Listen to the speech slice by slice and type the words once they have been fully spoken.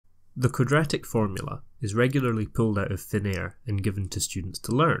The quadratic formula is regularly pulled out of thin air and given to students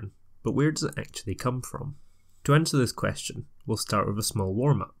to learn, but where does it actually come from? To answer this question, we'll start with a small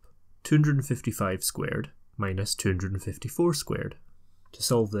warm-up. 255 squared minus 254 squared. To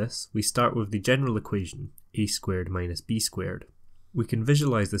solve this, we start with the general equation a squared minus b squared. We can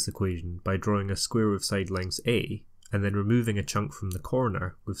visualise this equation by drawing a square with side lengths a, and then removing a chunk from the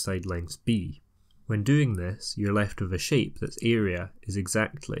corner with side lengths b. When doing this, you're left with a shape that's area is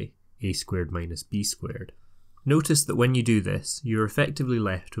exactly a squared minus b squared. Notice that when you do this, you're effectively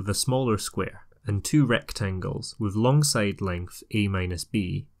left with a smaller square and two rectangles with long side length a minus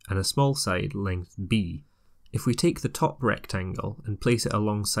b and a small side length b. If we take the top rectangle and place it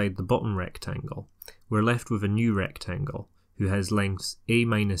alongside the bottom rectangle, we're left with a new rectangle who has lengths a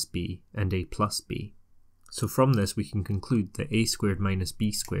minus b and a plus b. So from this we can conclude that a squared minus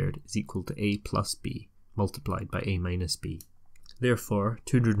b squared is equal to a plus b multiplied by a minus b. Therefore,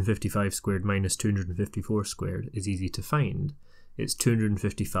 255 squared minus 254 squared is easy to find. It's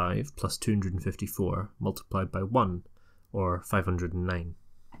 255 plus 254 multiplied by 1, or 509.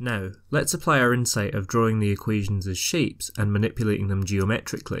 Now, let's apply our insight of drawing the equations as shapes and manipulating them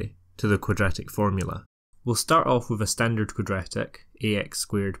geometrically to the quadratic formula. We'll start off with a standard quadratic, ax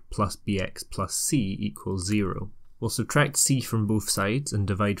squared plus bx plus c equals 0. We'll subtract c from both sides and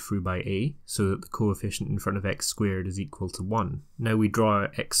divide through by a, so that the coefficient in front of x squared is equal to 1. Now we draw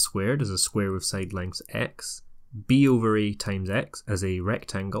x squared as a square with side lengths x, b over a times x as a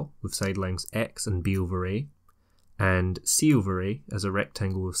rectangle with side lengths x and b over a, and c over a as a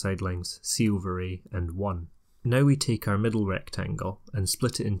rectangle with side lengths c over a and 1. Now we take our middle rectangle and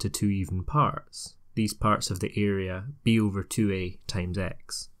split it into two even parts. These parts have the area b over 2a times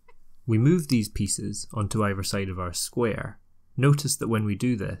x. We move these pieces onto either side of our square. Notice that when we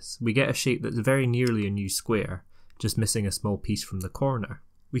do this, we get a shape that's very nearly a new square, just missing a small piece from the corner.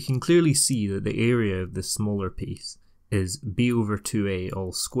 We can clearly see that the area of this smaller piece is b over 2a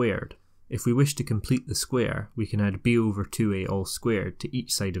all squared. If we wish to complete the square, we can add b over 2a all squared to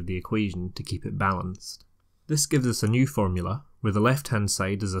each side of the equation to keep it balanced. This gives us a new formula, where the left-hand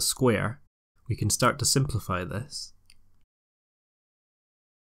side is a square. We can start to simplify this.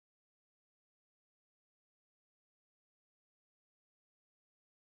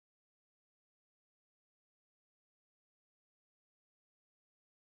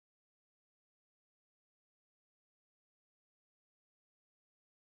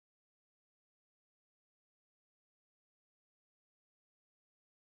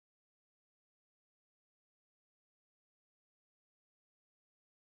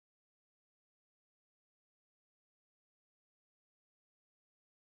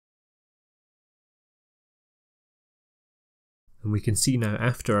 And we can see now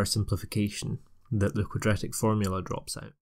after our simplification that the quadratic formula drops out.